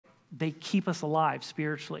they keep us alive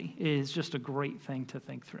spiritually is just a great thing to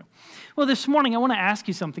think through. Well, this morning I want to ask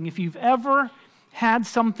you something. If you've ever had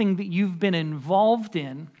something that you've been involved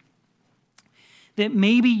in that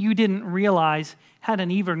maybe you didn't realize had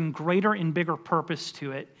an even greater and bigger purpose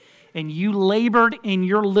to it, and you labored in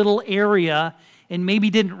your little area and maybe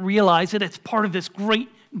didn't realize that it's part of this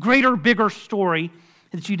greater, bigger story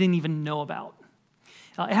that you didn't even know about.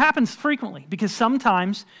 It happens frequently because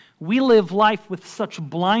sometimes we live life with such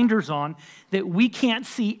blinders on that we can't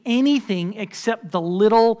see anything except the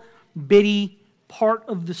little bitty part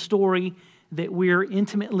of the story that we're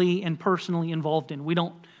intimately and personally involved in. We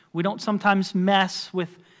don't sometimes mess with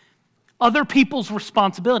other people's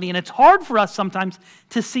responsibility, and it's hard for us sometimes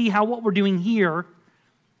to see how what we're doing here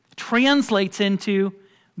translates into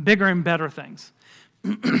bigger and better things.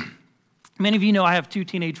 Many of you know I have 2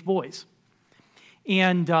 teenage boys.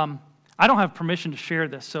 And I don't have permission to share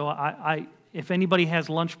this, so if anybody has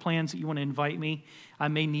lunch plans that you want to invite me, I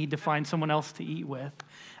may need to find someone else to eat with.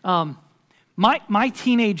 My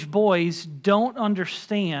teenage boys don't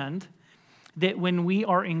understand that when we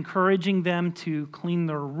are encouraging them to clean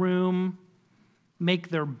their room, make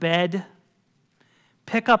their bed,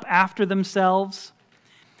 pick up after themselves,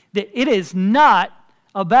 that it is not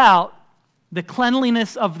about the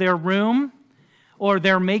cleanliness of their room or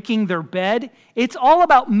they're making their bed. It's all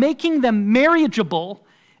about making them marriageable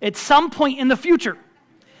at some point in the future.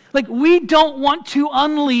 Like, we don't want to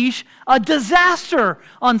unleash a disaster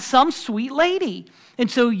on some sweet lady.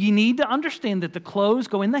 And so you need to understand that the clothes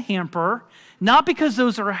go in the hamper, not because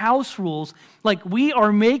those are house rules. Like, we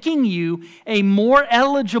are making you a more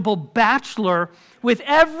eligible bachelor with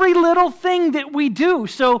every little thing that we do.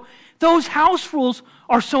 So those house rules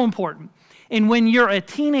are so important. And when you're a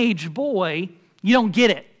teenage boy, you don't get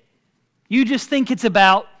it. You just think it's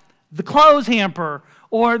about the clothes hamper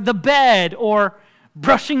or the bed or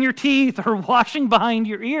brushing your teeth or washing behind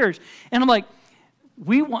your ears. And I'm like,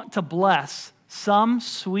 we want to bless some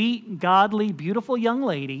sweet, godly, beautiful young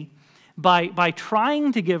lady by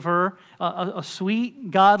trying to give her a sweet,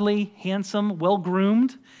 godly, handsome,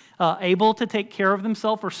 well-groomed, able to take care of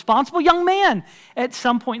themselves, responsible young man at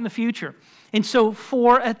some point in the future. And so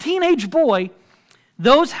for a teenage boy,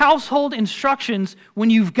 those household instructions, when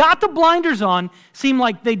you've got the blinders on, seem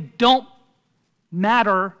like they don't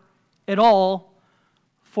matter at all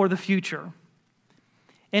for the future.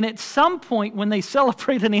 And at some point when they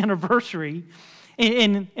celebrate an anniversary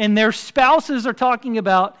and their spouses are talking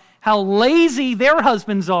about how lazy their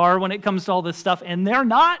husbands are when it comes to all this stuff, and they're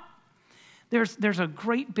not, there's a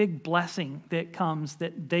great big blessing that comes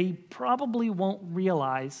that they probably won't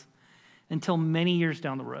realize until many years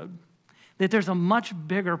down the road. That there's a much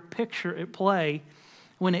bigger picture at play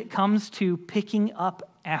when it comes to picking up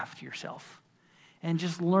after yourself and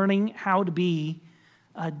just learning how to be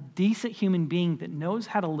a decent human being that knows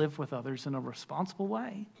how to live with others in a responsible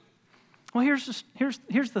way. Well, here's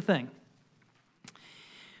the thing.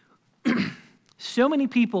 So many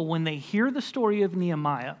people, when they hear the story of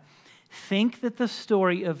Nehemiah, think that the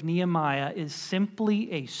story of Nehemiah is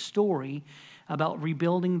simply a story about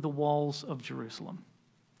rebuilding the walls of Jerusalem.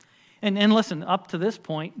 And listen, up to this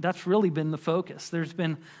point, that's really been the focus. There's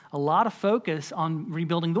been a lot of focus on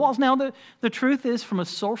rebuilding the walls. Now, the truth is, from a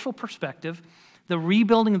social perspective, the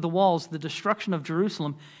rebuilding of the walls, the destruction of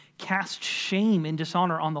Jerusalem, cast shame and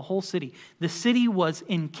dishonor on the whole city. The city was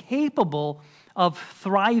incapable of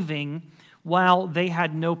thriving while they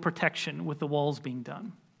had no protection with the walls being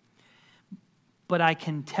done. But I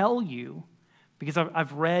can tell you, because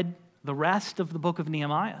I've read the rest of the book of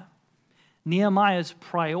Nehemiah, Nehemiah's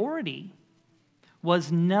priority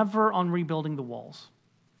was never on rebuilding the walls.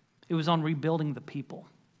 It was on rebuilding the people.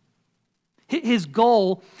 His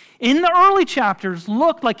goal in the early chapters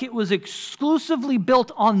looked like it was exclusively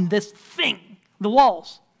built on this thing, the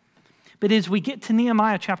walls. But as we get to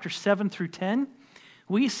Nehemiah chapter 7 through 10,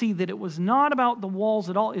 we see that it was not about the walls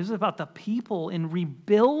at all. It was about the people and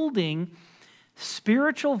rebuilding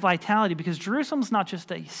spiritual vitality, because Jerusalem's not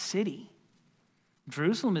just a city.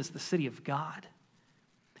 Jerusalem is the city of God.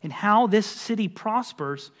 And how this city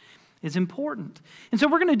prospers is important. And so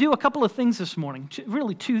we're going to do a couple of things this morning,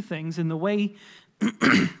 really 2 things in the way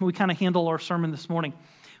we kind of handle our sermon this morning.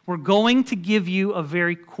 We're going to give you a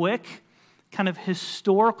very quick kind of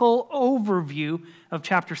historical overview of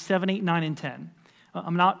chapters 7, 8, 9, and 10.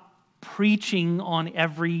 I'm not preaching on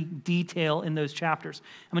every detail in those chapters.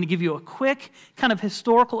 I'm going to give you a quick kind of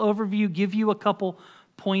historical overview, give you a couple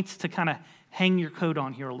points to kind of hang your coat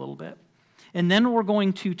on here a little bit. And then we're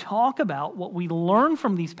going to talk about what we learn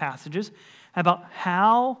from these passages about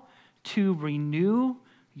how to renew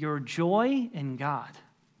your joy in God.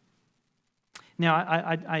 Now,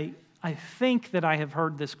 I think that I have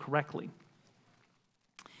heard this correctly,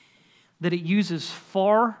 that it uses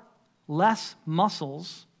far less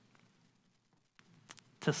muscles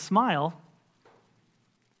to smile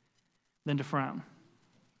than to frown.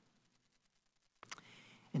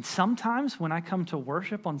 And sometimes when I come to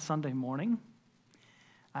worship on Sunday morning,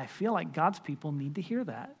 I feel like God's people need to hear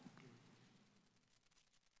that.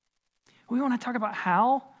 We want to talk about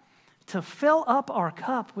how to fill up our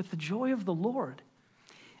cup with the joy of the Lord.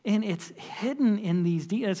 And it's hidden in these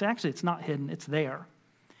details. Actually, it's not hidden, it's there.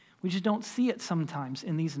 We just don't see it sometimes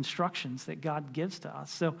in these instructions that God gives to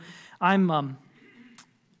us. So I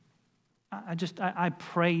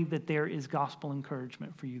pray that there is gospel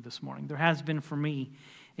encouragement for you this morning. There has been for me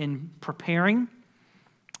in preparing,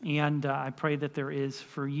 and I pray that there is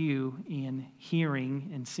for you in hearing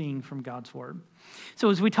and seeing from God's word. So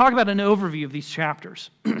as we talk about an overview of these chapters,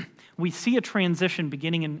 we see a transition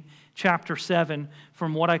beginning in chapter 7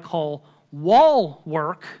 from what I call wall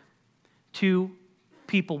work to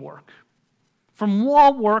people work. From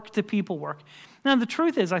wall work to people work. Now the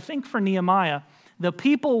truth is, I think for Nehemiah, the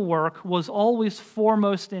people work was always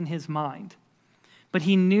foremost in his mind. But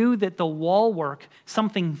he knew that the wall work,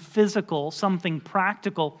 something physical, something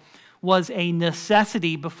practical, was a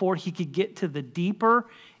necessity before he could get to the deeper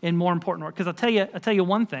and more important work. Because I'll tell you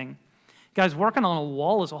one thing, guys, working on a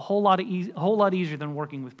wall is a whole lot easier than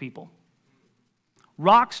working with people.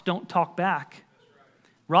 Rocks don't talk back.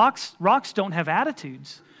 Rocks don't have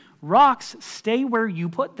attitudes. Rocks stay where you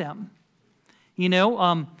put them.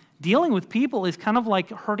 Dealing with people is kind of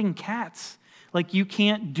like herding cats. Like you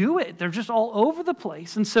can't do it. They're just all over the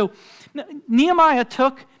place. And so Nehemiah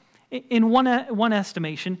took, in one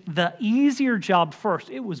estimation, the easier job first.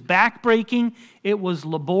 It was backbreaking. It was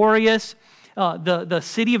laborious. The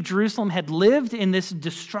city of Jerusalem had lived in this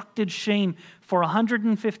destructed shame for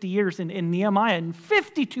 150 years. And in Nehemiah, in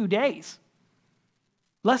 52 days,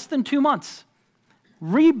 less than 2 months,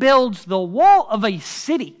 rebuilds the wall of a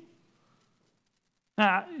city.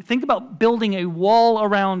 Think about building a wall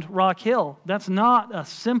around Rock Hill. That's not a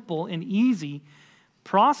simple and easy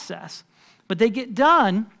process. But they get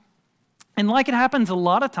done, and like it happens a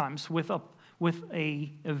lot of times with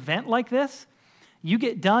a event like this, you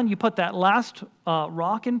get done, you put that last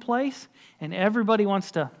rock in place, and everybody wants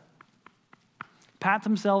to pat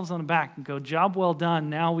themselves on the back and go, job well done.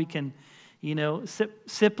 Now we can,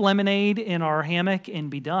 sip lemonade in our hammock and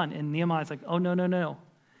be done. And Nehemiah's like, oh, no.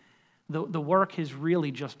 The work has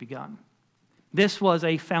really just begun. This was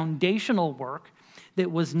a foundational work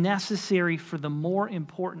that was necessary for the more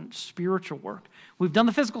important spiritual work. We've done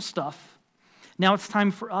the physical stuff. Now it's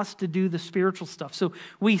time for us to do the spiritual stuff. So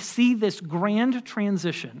we see this grand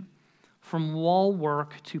transition from wall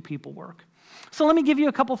work to people work. So let me give you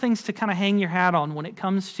a couple things to kind of hang your hat on when it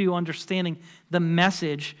comes to understanding the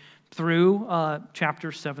message through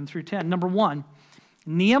chapters 7 through 10. Number one,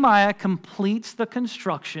 Nehemiah completes the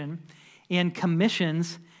construction and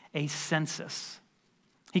commissions a census.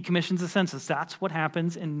 He commissions a census. That's what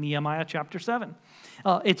happens in Nehemiah chapter 7.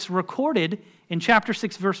 It's recorded in chapter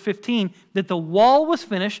 6, verse 15, that the wall was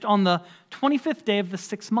finished on the 25th day of the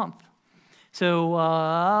 6th month. So,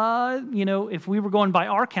 if we were going by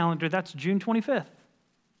our calendar, that's June 25th.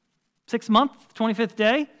 6th month, 25th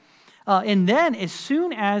day. And then as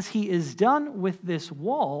soon as he is done with this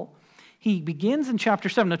wall, he begins in chapter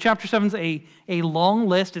 7. Now, chapter 7 is a long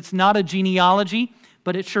list. It's not a genealogy,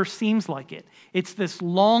 but it sure seems like it. It's this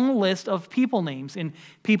long list of people names and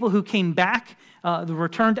people who came back, the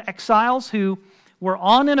returned exiles who were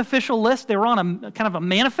on an official list. They were on a kind of a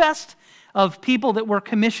manifest of people that were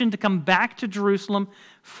commissioned to come back to Jerusalem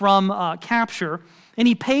from capture. And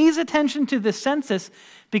he pays attention to the census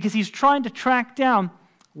because he's trying to track down,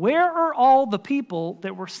 where are all the people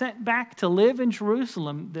that were sent back to live in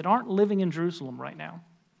Jerusalem that aren't living in Jerusalem right now?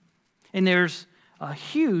 And there's a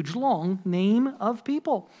huge, long name of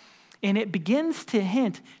people. And it begins to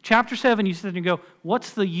hint. Chapter 7, you sit there and go,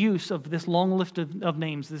 what's the use of this long list of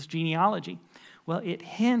names, this genealogy? Well, it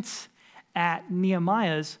hints at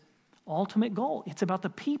Nehemiah's ultimate goal. It's about the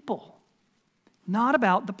people, not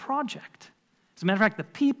about the project. As a matter of fact, the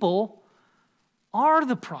people are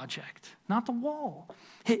the project, not the wall.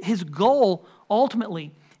 His goal,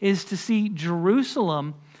 ultimately, is to see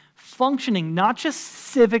Jerusalem functioning not just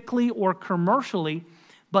civically or commercially,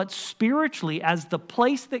 but spiritually as the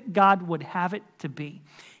place that God would have it to be.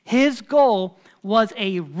 His goal was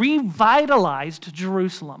a revitalized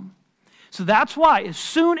Jerusalem. So that's why, as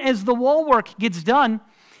soon as the wall work gets done,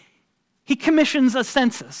 he commissions a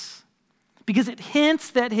census, because it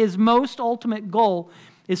hints that his most ultimate goal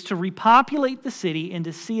is to repopulate the city and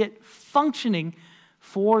to see it functioning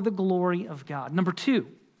for the glory of God. Number two,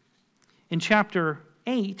 in chapter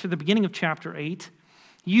 8, or the beginning of chapter 8,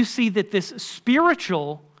 you see that this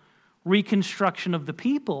spiritual reconstruction of the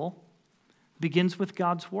people begins with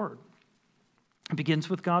God's word. It begins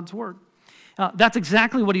with God's word. That's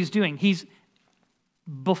exactly what he's doing. He's,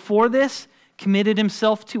 before this, committed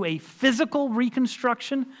himself to a physical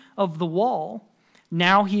reconstruction of the wall.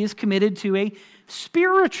 Now he is committed to a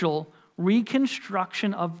spiritual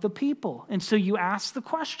reconstruction of the people. And so you ask the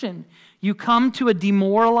question, you come to a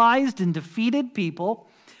demoralized and defeated people,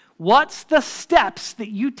 what's the steps that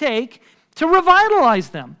you take to revitalize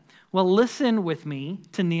them? Well, listen with me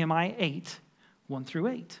to Nehemiah 8, 1 through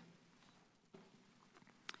 8.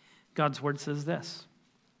 God's word says this,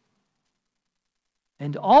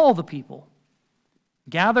 "And all the people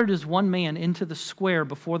gathered as one man into the square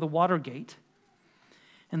before the water gate,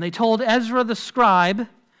 and they told Ezra the scribe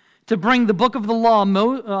to bring the book of the law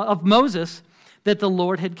of Moses that the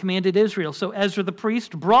Lord had commanded Israel. So Ezra the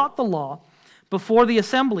priest brought the law before the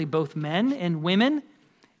assembly, both men and women,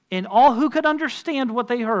 and all who could understand what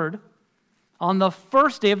they heard, on the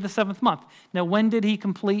first day of the 7th month." Now, when did he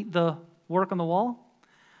complete the work on the wall?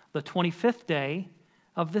 The 25th day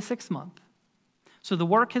of the 6th month. So the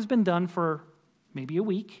work has been done for maybe a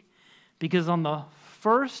week, because on the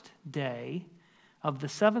first day of the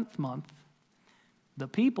 7th month, the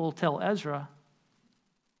people tell Ezra,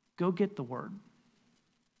 go get the word.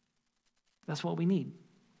 That's what we need.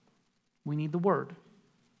 We need the word.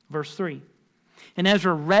 Verse 3. "And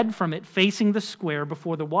Ezra read from it facing the square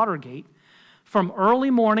before the water gate from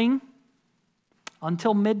early morning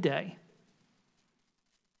until midday."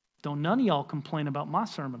 Don't none of y'all complain about my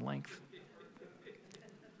sermon length.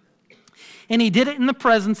 "And he did it in the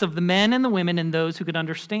presence of the men and the women and those who could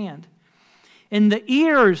understand. And the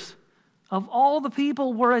ears of all the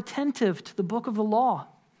people were attentive to the book of the law.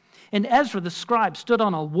 And Ezra the scribe stood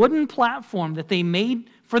on a wooden platform that they made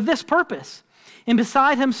for this purpose. And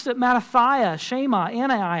beside him stood Mattathiah, Shema,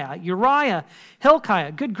 Ananiah, Uriah,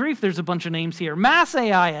 Hilkiah." Good grief, there's a bunch of names here.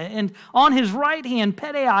 "Maaseiah, and on his right hand,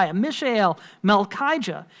 Pedaiah, Mishael,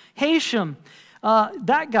 Malchijah, Hashem,"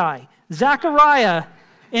 that guy, "Zechariah,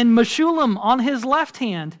 and Meshullam on his left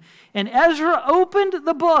hand. And Ezra opened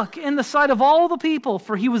the book in the sight of all the people,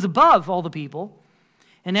 for he was above all the people.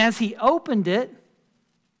 And as he opened it,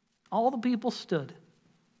 all the people stood.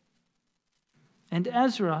 And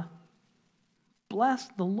Ezra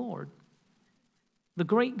blessed the Lord, the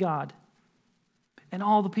great God. And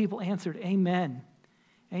all the people answered, Amen,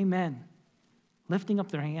 Amen, lifting up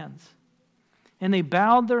their hands. And they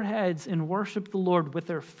bowed their heads and worshiped the Lord with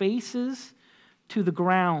their faces to the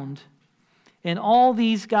ground. And all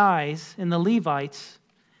these guys and the Levites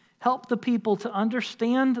helped the people to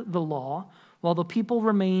understand the law while the people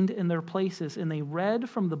remained in their places. And they read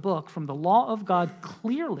from the book, from the law of God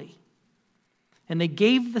clearly. And they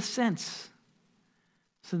gave the sense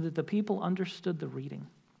so that the people understood the reading.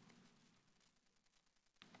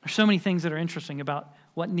 There's so many things that are interesting about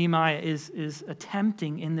what Nehemiah is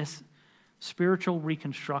attempting in this spiritual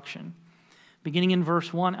reconstruction. Beginning in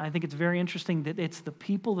verse 1, I think it's very interesting that it's the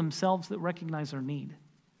people themselves that recognize their need.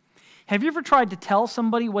 Have you ever tried to tell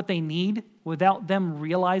somebody what they need without them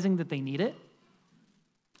realizing that they need it?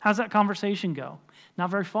 How's that conversation go? Not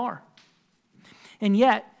very far. And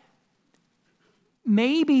yet,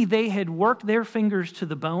 maybe they had worked their fingers to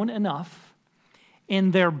the bone enough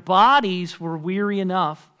and their bodies were weary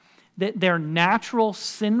enough that their natural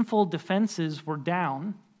sinful defenses were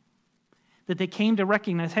down, that they came to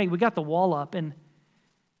recognize, hey, we got the wall up, and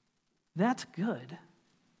that's good.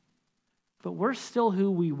 But we're still who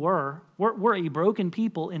we were. We're a broken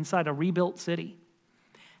people inside a rebuilt city.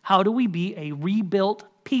 How do we be a rebuilt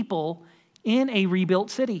people in a rebuilt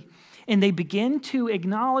city? And they begin to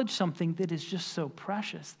acknowledge something that is just so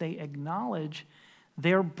precious. They acknowledge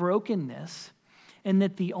their brokenness and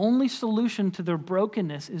that the only solution to their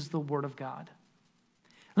brokenness is the Word of God.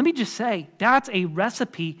 Let me just say, that's a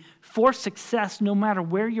recipe for success no matter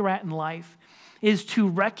where you're at in life, is to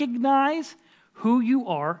recognize who you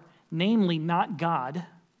are, namely not God,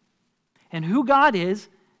 and who God is,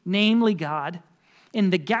 namely God,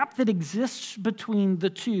 and the gap that exists between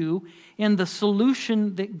the two and the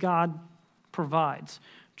solution that God provides.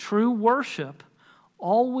 True worship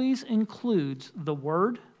always includes the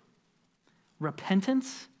Word,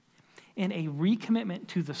 repentance, and a recommitment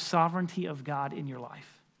to the sovereignty of God in your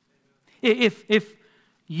life. If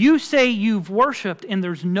you say you've worshiped and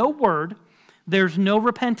there's no Word, there's no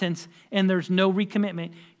repentance, and there's no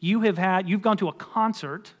recommitment, you've gone to a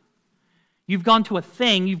concert, you've gone to a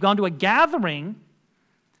thing, you've gone to a gathering,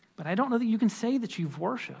 but I don't know that you can say that you've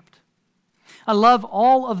worshiped. I love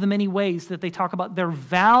all of the many ways that they talk about their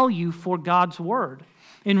value for God's word.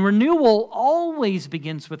 And renewal always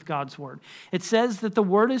begins with God's word. It says that the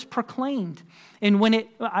word is proclaimed. And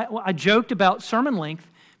I joked about sermon length,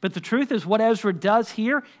 but the truth is what Ezra does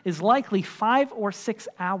here is likely 5 or 6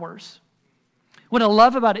 hours. What I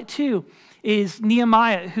love about it too is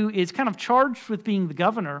Nehemiah, who is kind of charged with being the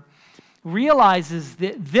governor, realizes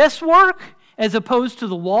that this work, as opposed to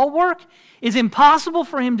the wall work, is impossible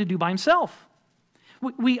for him to do by himself.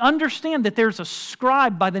 We understand that there's a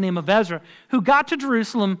scribe by the name of Ezra who got to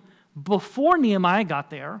Jerusalem before Nehemiah got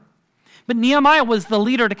there. But Nehemiah was the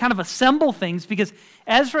leader to kind of assemble things because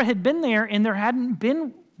Ezra had been there and there hadn't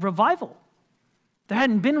been revival. There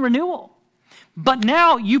hadn't been renewal. But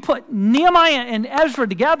now you put Nehemiah and Ezra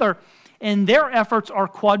together and their efforts are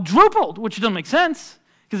quadrupled, which doesn't make sense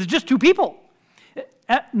because it's just 2 people.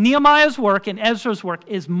 Nehemiah's work and Ezra's work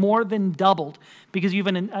is more than doubled because you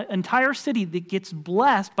have an entire city that gets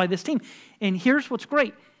blessed by this team. And here's what's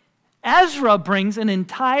great. Ezra brings an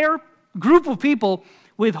entire group of people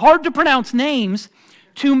with hard-to-pronounce names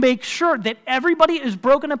to make sure that everybody is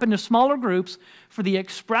broken up into smaller groups for the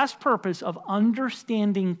express purpose of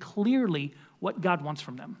understanding clearly what God wants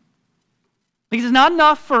from them. Because it's not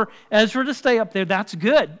enough for Ezra to stay up there. That's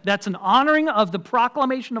good. That's an honoring of the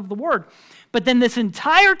proclamation of the word. But then this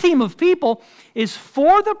entire team of people is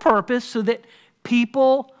for the purpose so that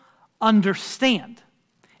people understand.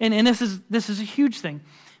 And this is a huge thing.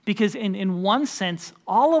 Because in one sense,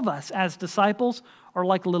 all of us as disciples are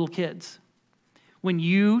like little kids. When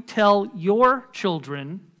you tell your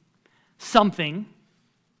children something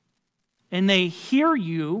and they hear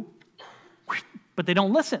you, but they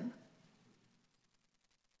don't listen.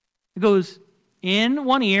 It goes in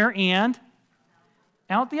one ear and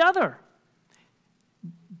out the other.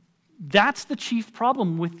 That's the chief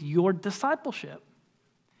problem with your discipleship.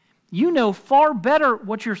 You know far better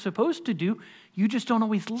what you're supposed to do. You just don't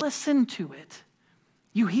always listen to it.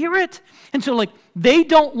 You hear it. And so they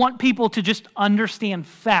don't want people to just understand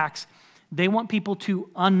facts. They want people to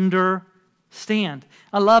understand.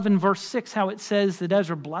 I love in verse 6 how it says that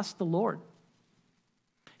Ezra blessed the Lord.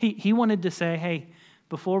 He wanted to say, hey,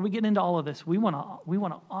 before we get into all of this, we want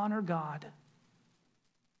to honor God.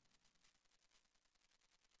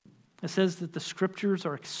 It says that the scriptures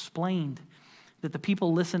are explained, that the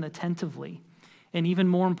people listen attentively, and even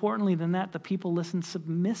more importantly than that, the people listen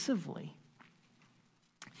submissively.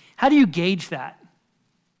 How do you gauge that?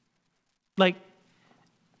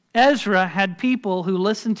 Ezra had people who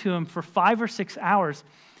listened to him for 5 or 6 hours,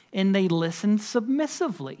 and they listened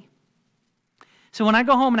submissively. So when I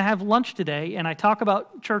go home and I have lunch today and I talk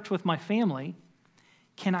about church with my family,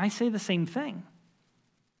 can I say the same thing?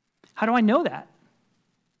 How do I know that?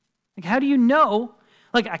 How do you know?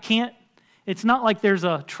 I can't, it's not like there's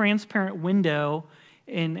a transparent window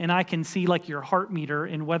and I can see your heart meter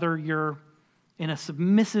and whether you're in a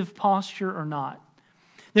submissive posture or not.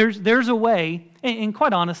 There's a way, and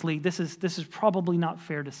quite honestly, this is probably not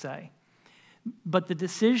fair to say, but the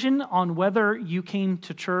decision on whether you came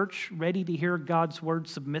to church ready to hear God's word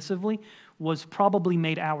submissively was probably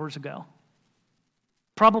made hours ago.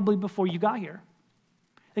 Probably before you got here.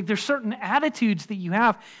 There's certain attitudes that you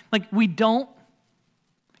have.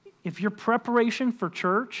 If your preparation for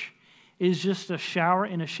church is just a shower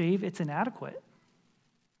and a shave, it's inadequate.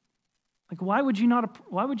 Why would you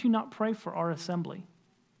not pray for our assembly?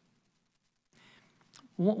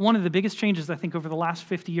 One of the biggest changes, I think, over the last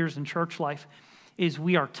 50 years in church life is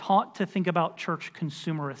we are taught to think about church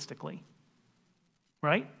consumeristically,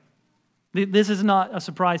 right? This is not a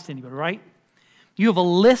surprise to anybody, right? You have a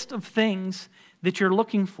list of things that you're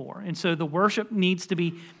looking for, and so the worship needs to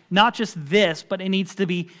be not just this, but it needs to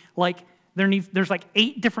be there's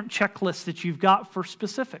 8 different checklists that you've got for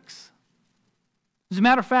specifics. As a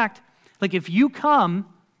matter of fact, if you come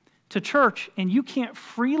to church and you can't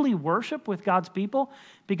freely worship with God's people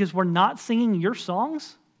because we're not singing your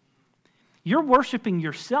songs, you're worshiping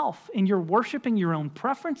yourself and you're worshiping your own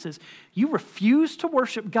preferences. You refuse to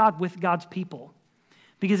worship God with God's people.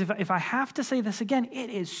 Because if I have to say this again, it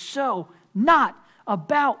is so not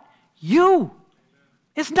about you.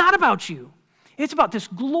 It's not about you. It's about this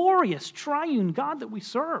glorious triune God that we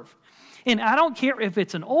serve. And I don't care if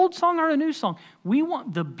it's an old song or a new song. We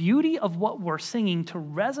want the beauty of what we're singing to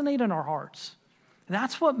resonate in our hearts.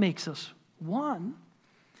 That's what makes us one.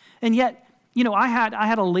 And yet, I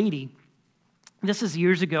had a lady, this is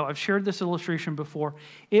years ago, I've shared this illustration before.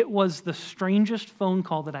 It was the strangest phone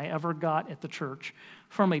call that I ever got at the church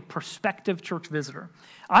from a prospective church visitor.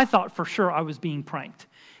 I thought for sure I was being pranked.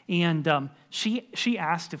 And she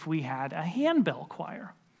asked if we had a handbell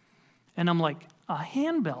choir. And I'm like, a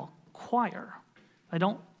handbell choir.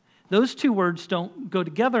 Those two words don't go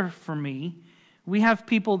together for me. We have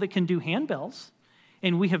people that can do handbells,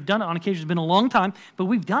 and we have done it on occasion. It's been a long time, but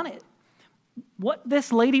we've done it. What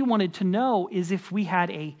this lady wanted to know is if we had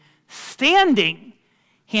a standing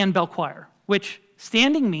handbell choir, which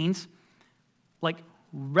standing means like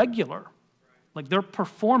regular, like they're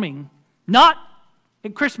performing, not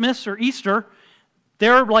at Christmas or Easter,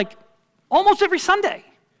 they're like almost every Sunday.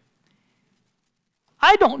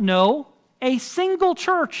 I don't know a single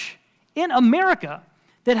church in America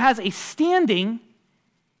that has a standing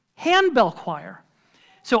handbell choir.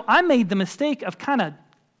 So I made the mistake of kind of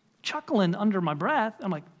chuckling under my breath.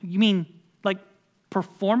 I'm like, you mean like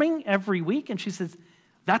performing every week? And she says,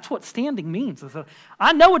 that's what standing means. I said,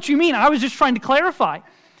 I know what you mean. I was just trying to clarify.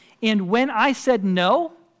 And when I said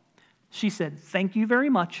no, she said, thank you very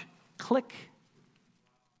much. Click.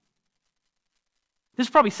 This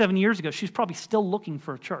is probably 7 years ago. She's probably still looking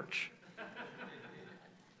for a church.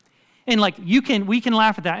 And like we can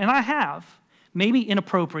laugh at that, and I have, maybe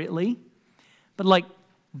inappropriately, but like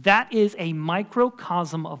that is a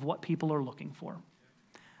microcosm of what people are looking for.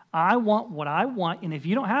 I want what I want, and if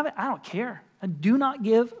you don't have it, I don't care. I do not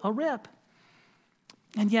give a rip.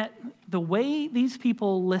 And yet, the way these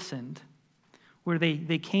people listened, where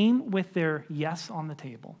they came with their yes on the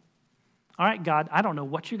table. All right, God, I don't know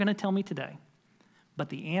what you're going to tell me today, but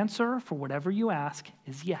the answer for whatever you ask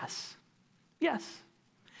is yes. Yes.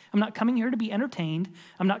 I'm not coming here to be entertained.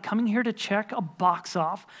 I'm not coming here to check a box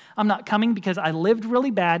off. I'm not coming because I lived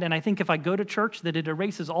really bad, and I think if I go to church that it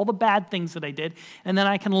erases all the bad things that I did, and then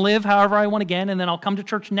I can live however I want again, and then I'll come to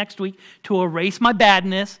church next week to erase my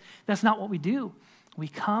badness. That's not what we do. We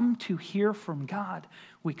come to hear from God.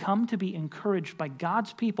 We come to be encouraged by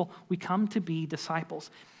God's people. We come to be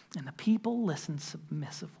disciples. And the people listen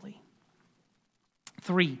submissively.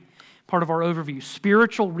 3, part of our overview,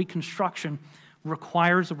 spiritual reconstruction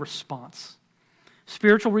requires a response.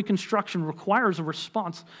 Spiritual reconstruction requires a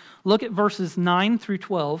response. Look at verses 9 through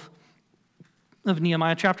 12 of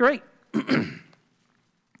Nehemiah chapter 8.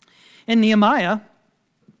 And Nehemiah,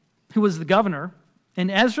 who was the governor, and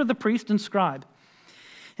Ezra the priest and scribe,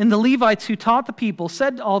 and the Levites who taught the people,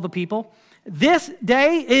 said to all the people, this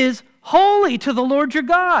day is holy to the Lord your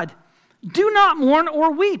God. Do not mourn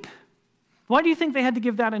or weep. Why do you think they had to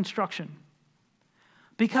give that instruction?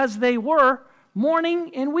 Because they were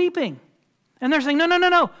mourning and weeping. And they're saying,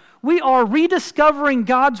 no. We are rediscovering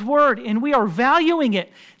God's word and we are valuing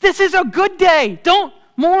it. This is a good day. Don't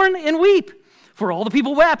mourn and weep. For all the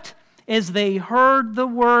people wept as they heard the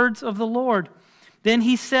words of the Lord. Then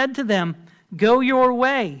he said to them, go your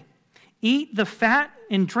way, eat the fat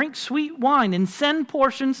and drink sweet wine and send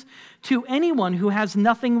portions to anyone who has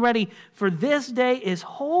nothing ready. For this day is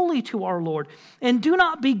holy to our Lord. And do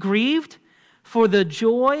not be grieved, for the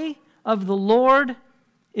joy of the Lord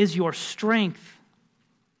is your strength.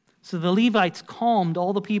 So the Levites calmed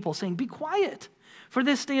all the people, saying, be quiet, for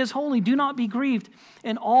this day is holy. Do not be grieved.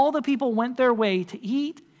 And all the people went their way to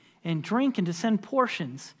eat and drink and to send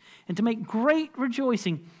portions and to make great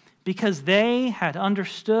rejoicing, because they had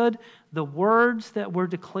understood the words that were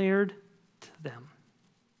declared to them.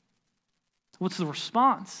 What's the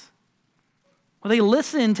response? Well, they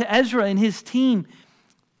listened to Ezra and his team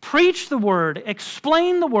preach the word,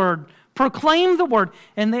 explain the word, proclaim the word,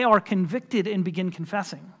 and they are convicted and begin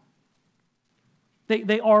confessing.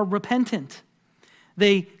 They are repentant.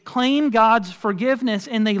 They claim God's forgiveness,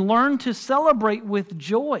 and they learn to celebrate with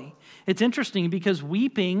joy. It's interesting because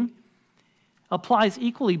weeping applies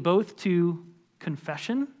equally both to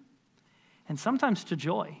confession and sometimes to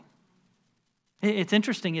joy. It's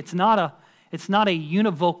interesting. It's not a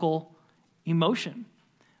univocal emotion.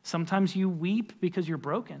 Sometimes you weep because you're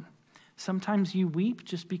broken. Sometimes you weep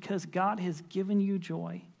just because God has given you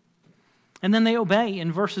joy. And then they obey.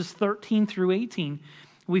 In verses 13 through 18,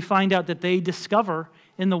 we find out that they discover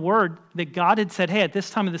in the Word that God had said, hey, at this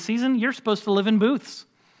time of the season, you're supposed to live in booths.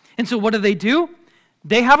 And so what do?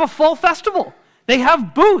 They have a fall festival. They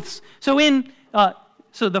have booths. So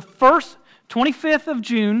the first 25th of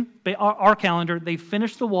June, our calendar, they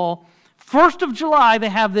finish the wall. 1st of July, they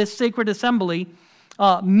have this sacred assembly.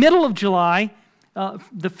 Middle of July,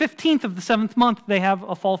 the 15th of the 7th month, they have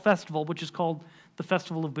a fall festival, which is called the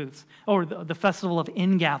Festival of Booths, or the Festival of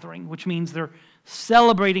Ingathering, which means they're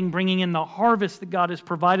celebrating bringing in the harvest that God has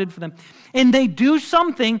provided for them. And they do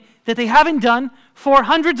something that they haven't done for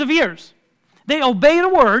hundreds of years. They obey the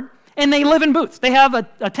word, and they live in booths. They have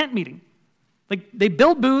a tent meeting. Like, they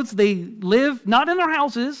build booths. They live not in their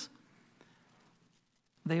houses.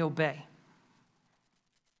 They obey.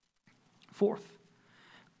 4th,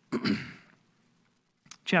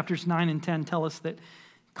 chapters 9 and 10 tell us that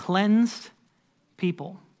cleansed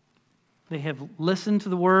people. They have listened to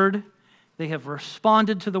the word. They have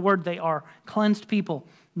responded to the word. They are cleansed people.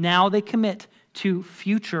 Now they commit to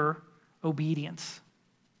future obedience.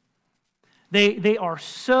 They are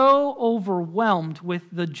so overwhelmed with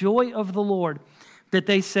the joy of the Lord that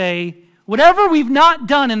they say, whatever we've not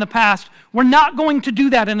done in the past, we're not going to do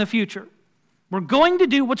that in the future. We're going to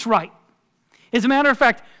do what's right. As a matter of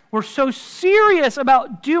fact, we're so serious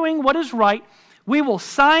about doing what is right, we will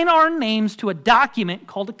sign our names to a document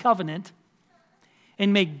called a covenant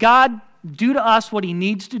and make God do to us what he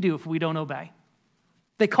needs to do if we don't obey.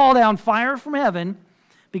 They call down fire from heaven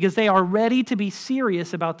because they are ready to be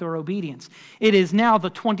serious about their obedience. It is now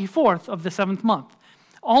the 24th of the 7th month,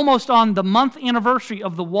 almost on the month anniversary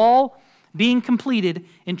of the wall being completed.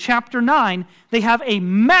 In chapter 9, they have a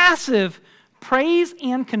massive praise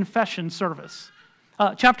and confession service.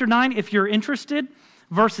 Chapter 9, if you're interested,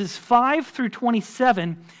 verses 5 through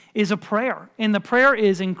 27 is a prayer. And the prayer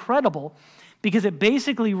is incredible because it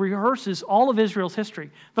basically rehearses all of Israel's history.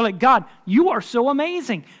 They're like, God, you are so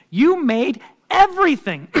amazing. You made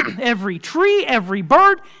everything, every tree, every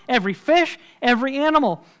bird, every fish, every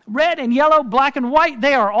animal, red and yellow, black and white,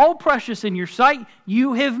 they are all precious in your sight.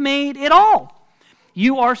 You have made it all.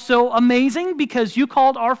 You are so amazing because you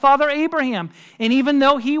called our father Abraham, and even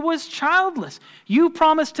though he was childless, you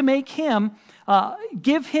promised to make him,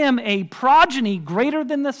 give him a progeny greater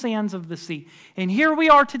than the sands of the sea. And here we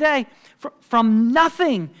are today. From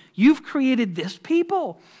nothing, you've created this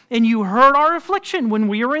people, and you heard our affliction when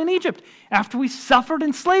we were in Egypt, after we suffered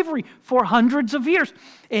in slavery for hundreds of years.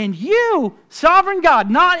 And you, sovereign God,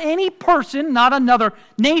 not any person, not another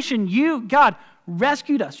nation, you, God,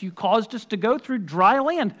 rescued us. You caused us to go through dry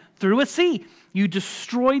land, through a sea. You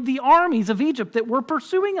destroyed the armies of Egypt that were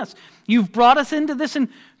pursuing us. You've brought us into this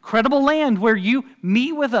incredible land where you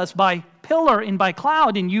meet with us by pillar and by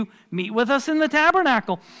cloud, and you meet with us in the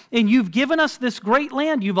tabernacle. And you've given us this great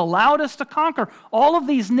land. You've allowed us to conquer all of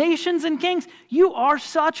these nations and kings. You are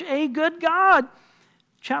such a good God.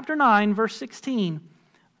 Chapter 9, verse 16.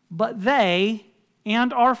 But they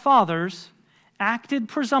and our fathers acted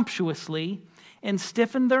presumptuously and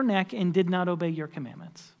stiffened their neck and did not obey your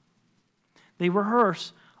commandments. They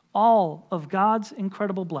rehearse all of God's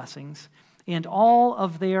incredible blessings and all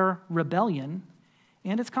of their rebellion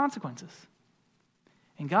and its consequences.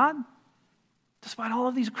 And God, despite all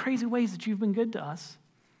of these crazy ways that you've been good to us,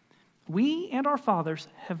 we and our fathers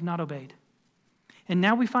have not obeyed. And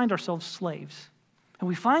now we find ourselves slaves. And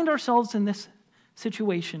we find ourselves in this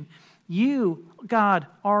situation. You, God,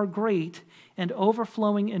 are great and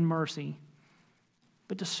overflowing in mercy.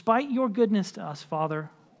 But despite your goodness to us, Father,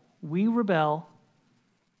 we rebel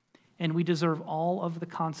and we deserve all of the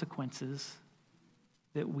consequences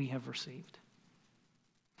that we have received.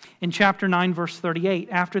 In chapter 9, verse 38,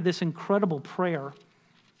 after this incredible prayer,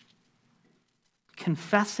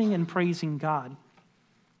 confessing and praising God,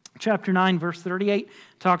 chapter 9, verse 38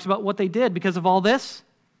 talks about what they did. Because of all this,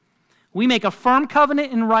 we make a firm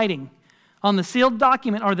covenant in writing. On the sealed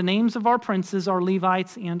document are the names of our princes, our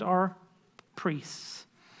Levites, and our priests.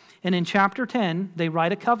 And in chapter 10, they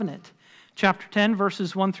write a covenant. Chapter 10,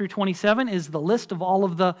 verses 1 through 27 is the list of all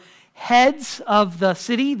of the heads of the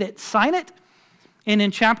city that sign it. And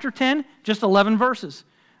in chapter 10, just 11 verses.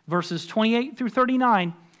 Verses 28 through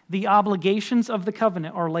 39, the obligations of the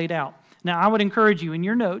covenant are laid out. Now, I would encourage you in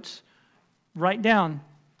your notes, write down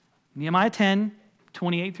Nehemiah 10,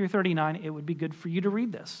 28 through 39. It would be good for you to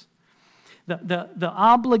read this. The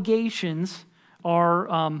obligations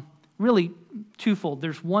are really twofold.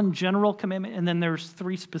 There's one general commitment, and then there's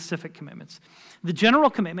 3 specific commitments. The general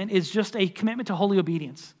commitment is just a commitment to holy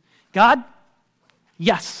obedience. God,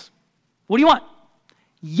 yes. What do you want?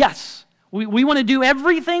 Yes. We want to do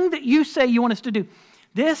everything that you say you want us to do.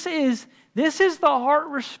 This is the heart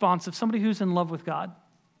response of somebody who's in love with God.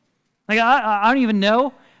 Like I don't even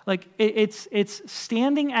know. Like it's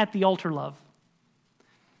standing at the altar love.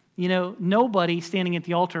 You know, nobody standing at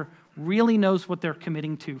the altar really knows what they're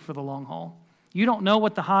committing to for the long haul. You don't know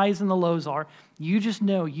what the highs and the lows are. You just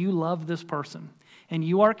know you love this person. And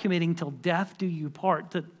you are committing till death do you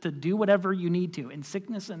part to do whatever you need to in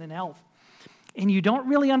sickness and in health. And you don't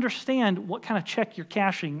really understand what kind of check you're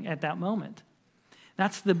cashing at that moment.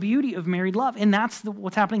 That's the beauty of married love. And that's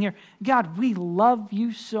what's happening here. God, we love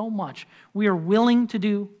you so much. We are willing to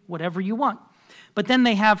do whatever you want. But then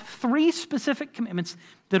they have 3 specific commitments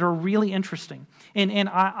that are really interesting. And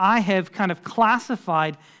I have kind of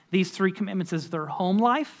classified these 3 commitments as their home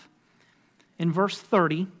life in verse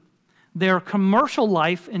 30, their commercial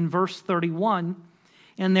life in verse 31,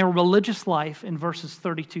 and their religious life in verses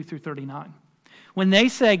 32 through 39. When they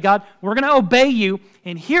say, God, we're going to obey you,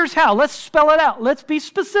 and here's how. Let's spell it out. Let's be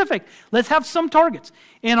specific. Let's have some targets.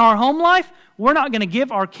 In our home life, we're not going to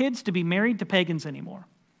give our kids to be married to pagans anymore.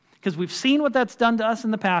 Because we've seen what that's done to us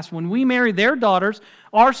in the past. When we marry their daughters,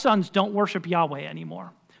 our sons don't worship Yahweh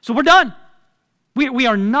anymore. So we're done. We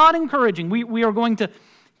are not encouraging. We are going to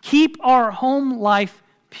keep our home life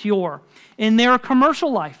pure. In their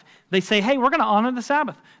commercial life, they say, hey, we're going to honor the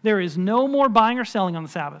Sabbath. There is no more buying or selling on the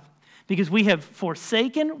Sabbath because we have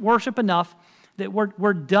forsaken worship enough that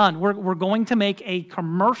we're done. We're going to make a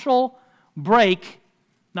commercial break,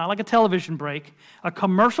 not like a television break, a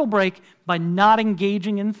commercial break by not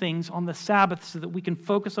engaging in things on the Sabbath so that we can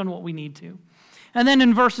focus on what we need to. And then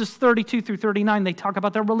in verses 32 through 39, they talk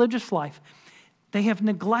about their religious life. They have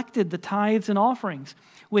neglected the tithes and offerings,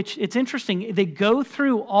 which it's interesting. They go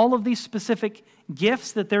through all of these specific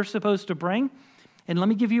gifts that they're supposed to bring. And let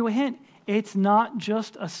me give you a hint. It's not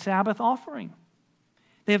just a Sabbath offering.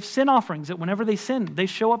 They have sin offerings that whenever they sin, they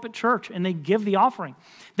show up at church and they give the offering.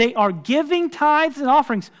 They are giving tithes and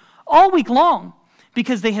offerings all week long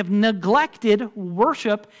because they have neglected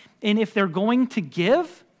worship. And if they're going to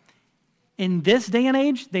give, in this day and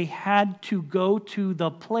age, they had to go to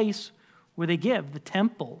the place where they give, the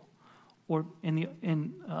temple, or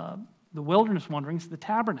in the wilderness wanderings, the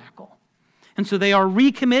tabernacle. And so they are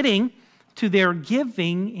recommitting to their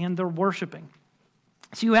giving and their worshiping.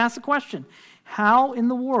 So you ask the question, how in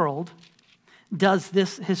the world does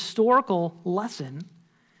this historical lesson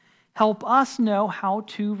help us know how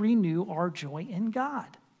to renew our joy in God?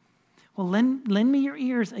 Well, lend me your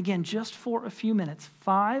ears again just for a few minutes.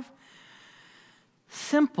 5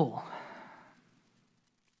 simple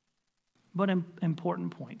but important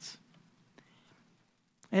points.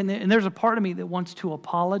 And there's a part of me that wants to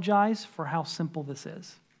apologize for how simple this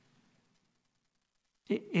is.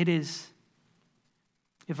 It is,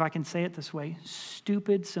 if I can say it this way,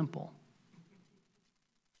 stupid simple.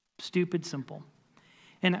 Stupid simple.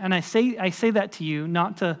 And I say that to you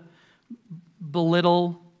not to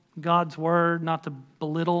belittle God's word, not to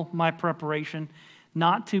belittle my preparation,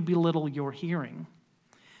 not to belittle your hearing.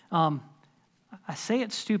 I say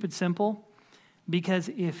it's stupid simple because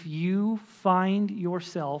if you find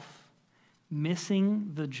yourself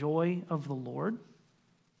missing the joy of the Lord,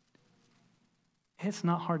 it's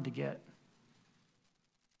not hard to get.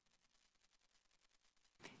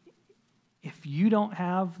 If you don't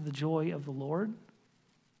have the joy of the Lord,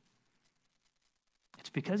 it's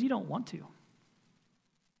because you don't want to. Is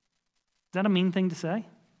that a mean thing to say?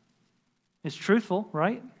 It's truthful,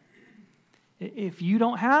 right? If you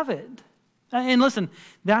don't have it, and listen,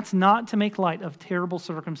 that's not to make light of terrible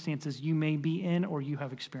circumstances you may be in or you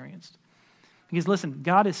have experienced. Because listen,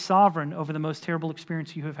 God is sovereign over the most terrible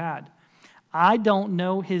experience you have had. I don't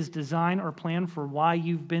know his design or plan for why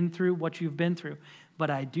you've been through what you've been through, but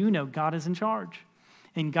I do know God is in charge.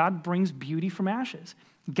 And God brings beauty from ashes.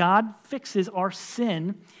 God fixes our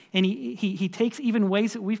sin, and he takes even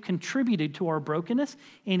ways that we've contributed to our brokenness,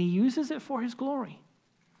 and he uses it for his glory.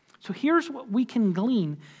 So here's what we can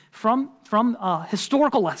glean from a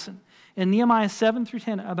historical lesson in Nehemiah 7 through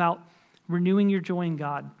 10 about renewing your joy in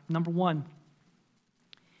God. Number 1,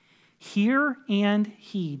 hear and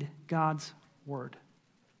heed God's word.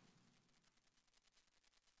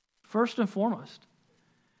 First and foremost,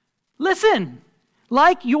 listen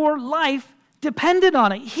like your life depended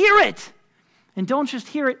on it. Hear it. And don't just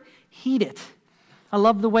hear it, heed it. I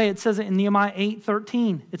love the way it says it in Nehemiah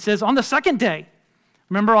 8:13. It says, on the second day,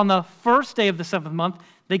 remember on the first day of the 7th month,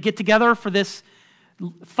 they get together for this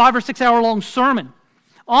 5 or 6 hour long sermon.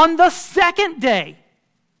 On the second day,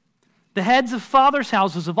 the heads of fathers'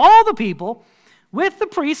 houses of all the people, with the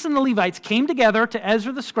priests and the Levites, came together to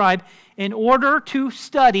Ezra the scribe in order to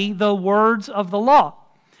study the words of the law.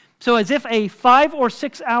 So as if a 5 or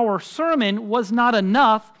 6 hour sermon was not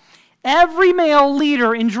enough, every male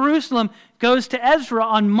leader in Jerusalem goes to Ezra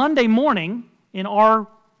on Monday morning in our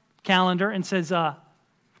calendar and says,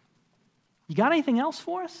 you got anything else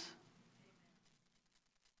for us?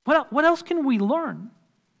 What else can we learn?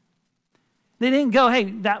 They didn't go,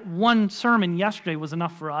 hey, that one sermon yesterday was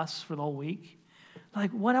enough for us for the whole week.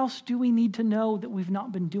 Like, what else do we need to know that we've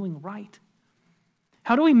not been doing right?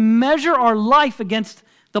 How do we measure our life against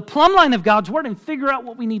the plumb line of God's word and figure out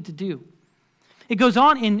what we need to do? It goes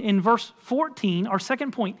on in verse 14, our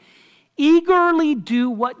second point, eagerly do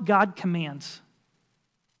what God commands.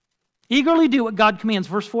 Eagerly do what God commands.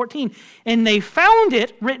 Verse 14, and they found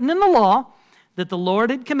it written in the law that the Lord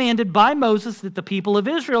had commanded by Moses that the people of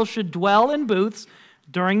Israel should dwell in booths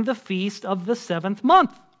during the feast of the 7th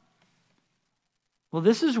month. Well,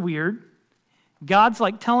 this is weird. God's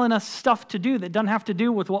like telling us stuff to do that doesn't have to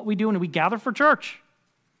do with what we do when we gather for church.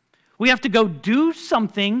 We have to go do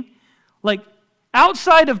something like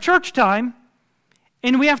outside of church time,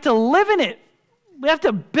 and we have to live in it. We have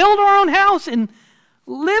to build our own house and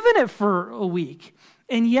live in it for a week.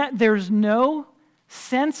 And yet there's no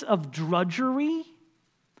sense of drudgery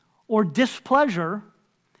or displeasure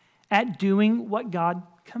at doing what God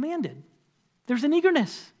commanded. There's an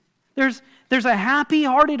eagerness. There's a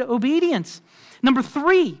happy-hearted obedience. Number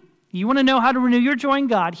 3, you want to know how to renew your joy in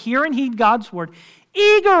God, hear and heed God's word.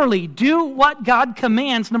 Eagerly do what God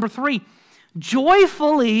commands. Number 3,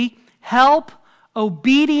 joyfully help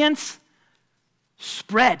obedience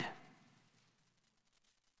spread.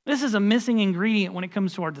 This is a missing ingredient when it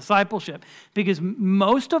comes to our discipleship, because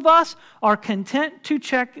most of us are content to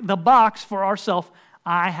check the box for ourselves.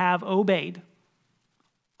 I have obeyed.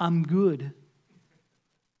 I'm good.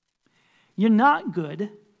 You're not good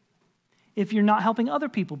if you're not helping other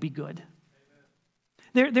people be good.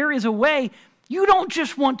 There is a way. You don't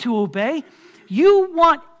just want to obey. You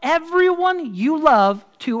want everyone you love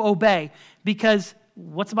to obey. Because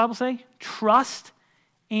what's the Bible say? Trust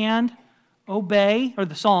and obey, or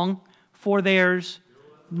the song, for there's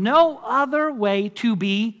no other way to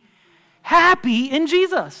be happy in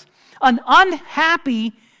Jesus. An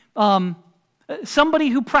unhappy, somebody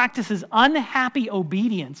who practices unhappy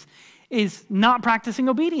obedience is not practicing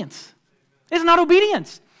obedience. It's not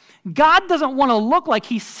obedience. God doesn't want to look like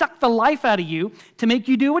he sucked the life out of you to make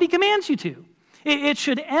you do what he commands you to. It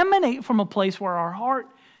should emanate from a place where our heart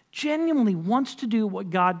genuinely wants to do what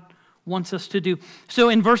God wants us to do. So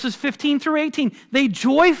in verses 15 through 18, they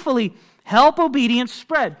joyfully help obedience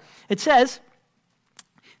spread. It says,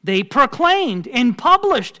 they proclaimed and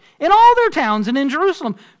published in all their towns and in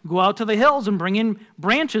Jerusalem, go out to the hills and bring in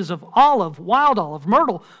branches of olive, wild olive,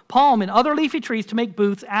 myrtle, palm, and other leafy trees to make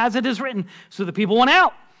booths, as it is written. So the people went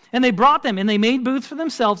out, and they brought them, and they made booths for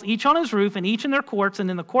themselves, each on his roof, and each in their courts, and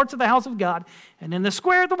in the courts of the house of God, and in the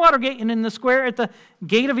square at the water gate, and in the square at the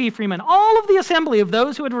gate of Ephraim. And all of the assembly of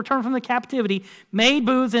those who had returned from the captivity made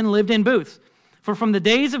booths and lived in booths. For from the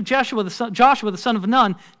days of Joshua the son of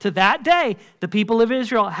Nun to that day, the people of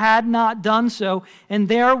Israel had not done so, and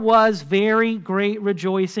there was very great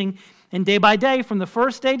rejoicing. And day by day, from the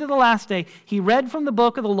first day to the last day, he read from the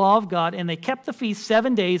book of the law of God, and they kept the feast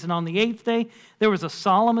 7 days, and on the 8th day, there was a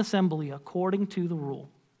solemn assembly according to the rule.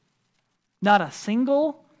 Not a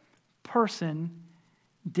single person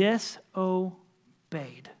disobeyed.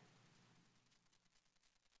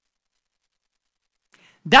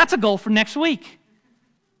 That's a goal for next week.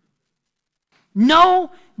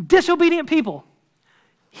 No disobedient people.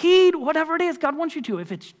 Heed whatever it is God wants you to.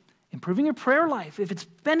 If it's improving your prayer life, if it's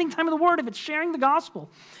spending time in the Word, if it's sharing the gospel.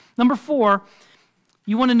 Number 4,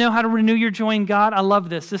 you want to know how to renew your joy in God? I love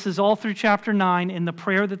this. This is all through chapter 9 in the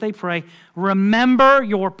prayer that they pray. Remember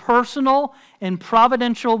your personal and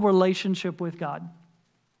providential relationship with God.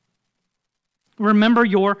 Remember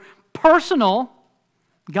your personal.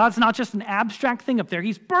 God's not just an abstract thing up there.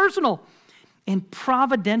 He's personal and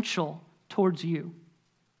providential towards you.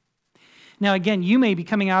 Now, again, you may be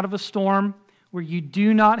coming out of a storm where you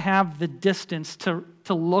do not have the distance to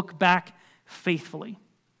look back faithfully.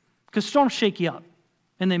 Because storms shake you up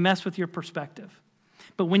and they mess with your perspective.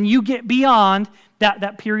 But when you get beyond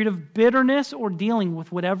that period of bitterness or dealing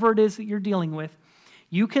with whatever it is that you're dealing with,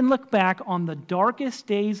 you can look back on the darkest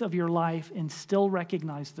days of your life and still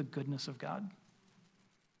recognize the goodness of God.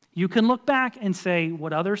 You can look back and say,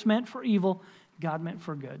 what others meant for evil, God meant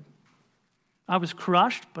for good. I was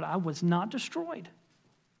crushed, but I was not destroyed.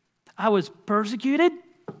 I was persecuted,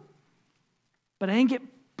 but I didn't get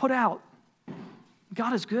put out.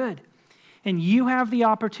 God is good. And you have the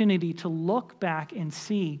opportunity to look back and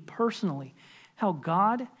see personally how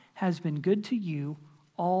God has been good to you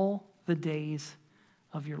all the days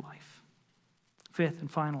of your life. 5th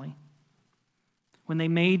and finally, when they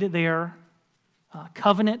made their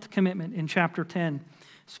covenant commitment in chapter 10,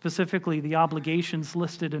 specifically the obligations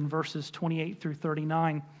listed in verses 28 through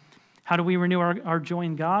 39. How do we renew our joy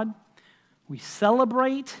in God? We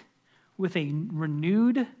celebrate with a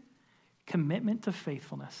renewed commitment to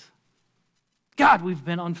faithfulness. God, we've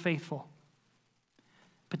been unfaithful.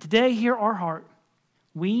 But today, hear our heart.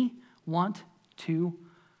 We want to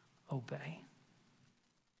obey.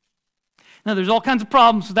 Now, there's all kinds of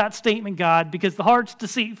problems with that statement, God, because the heart's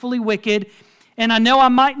deceitfully wicked, and I know I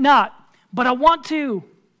might not, but I want to.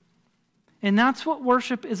 And that's what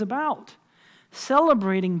worship is about.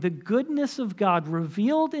 Celebrating the goodness of God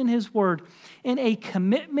revealed in His Word and a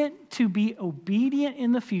commitment to be obedient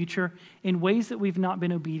in the future in ways that we've not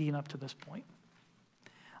been obedient up to this point.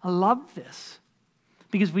 I love this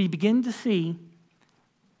because we begin to see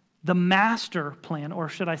the master plan, or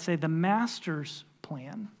should I say the master's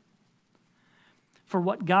plan for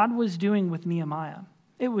what God was doing with Nehemiah.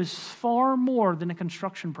 It was far more than a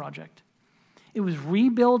construction project. It was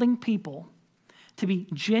rebuilding people to be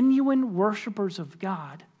genuine worshipers of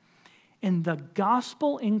God, and the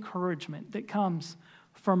gospel encouragement that comes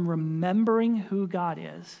from remembering who God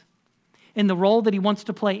is and the role that he wants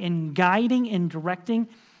to play in guiding and directing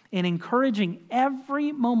and encouraging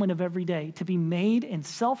every moment of every day to be made in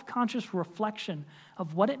self-conscious reflection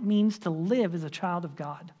of what it means to live as a child of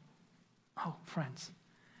God. Oh, friends,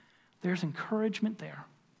 there's encouragement there.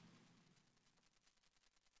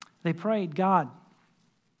 They prayed, God,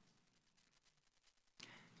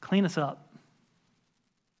 clean us up,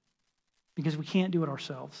 because we can't do it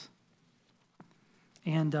ourselves.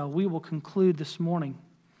 And we will conclude this morning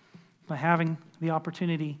by having the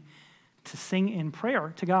opportunity to sing in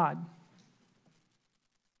prayer to God.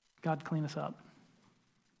 God, clean us up.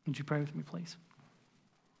 Would you pray with me, please?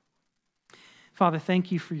 Father,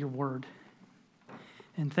 thank you for your word.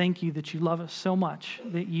 And thank you that you love us so much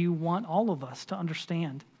that you want all of us to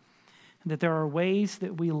understand that there are ways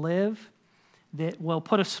that we live that will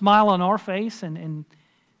put a smile on our face and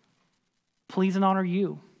please and honor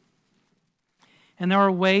you. And there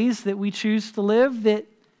are ways that we choose to live that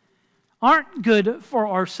aren't good for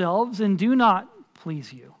ourselves and do not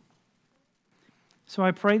please you. So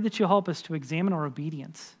I pray that you'll help us to examine our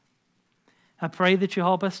obedience. I pray that you'll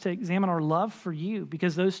help us to examine our love for you,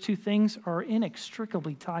 because those two things are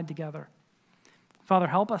inextricably tied together. Father,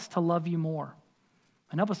 help us to love you more,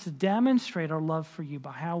 and help us to demonstrate our love for you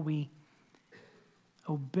by how we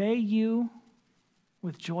obey you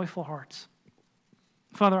with joyful hearts.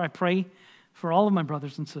 Father, I pray for all of my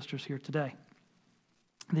brothers and sisters here today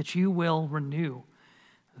that you will renew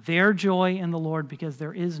their joy in the Lord, because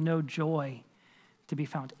there is no joy to be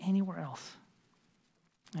found anywhere else.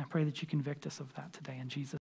 And I pray that you convict us of that today in Jesus' name.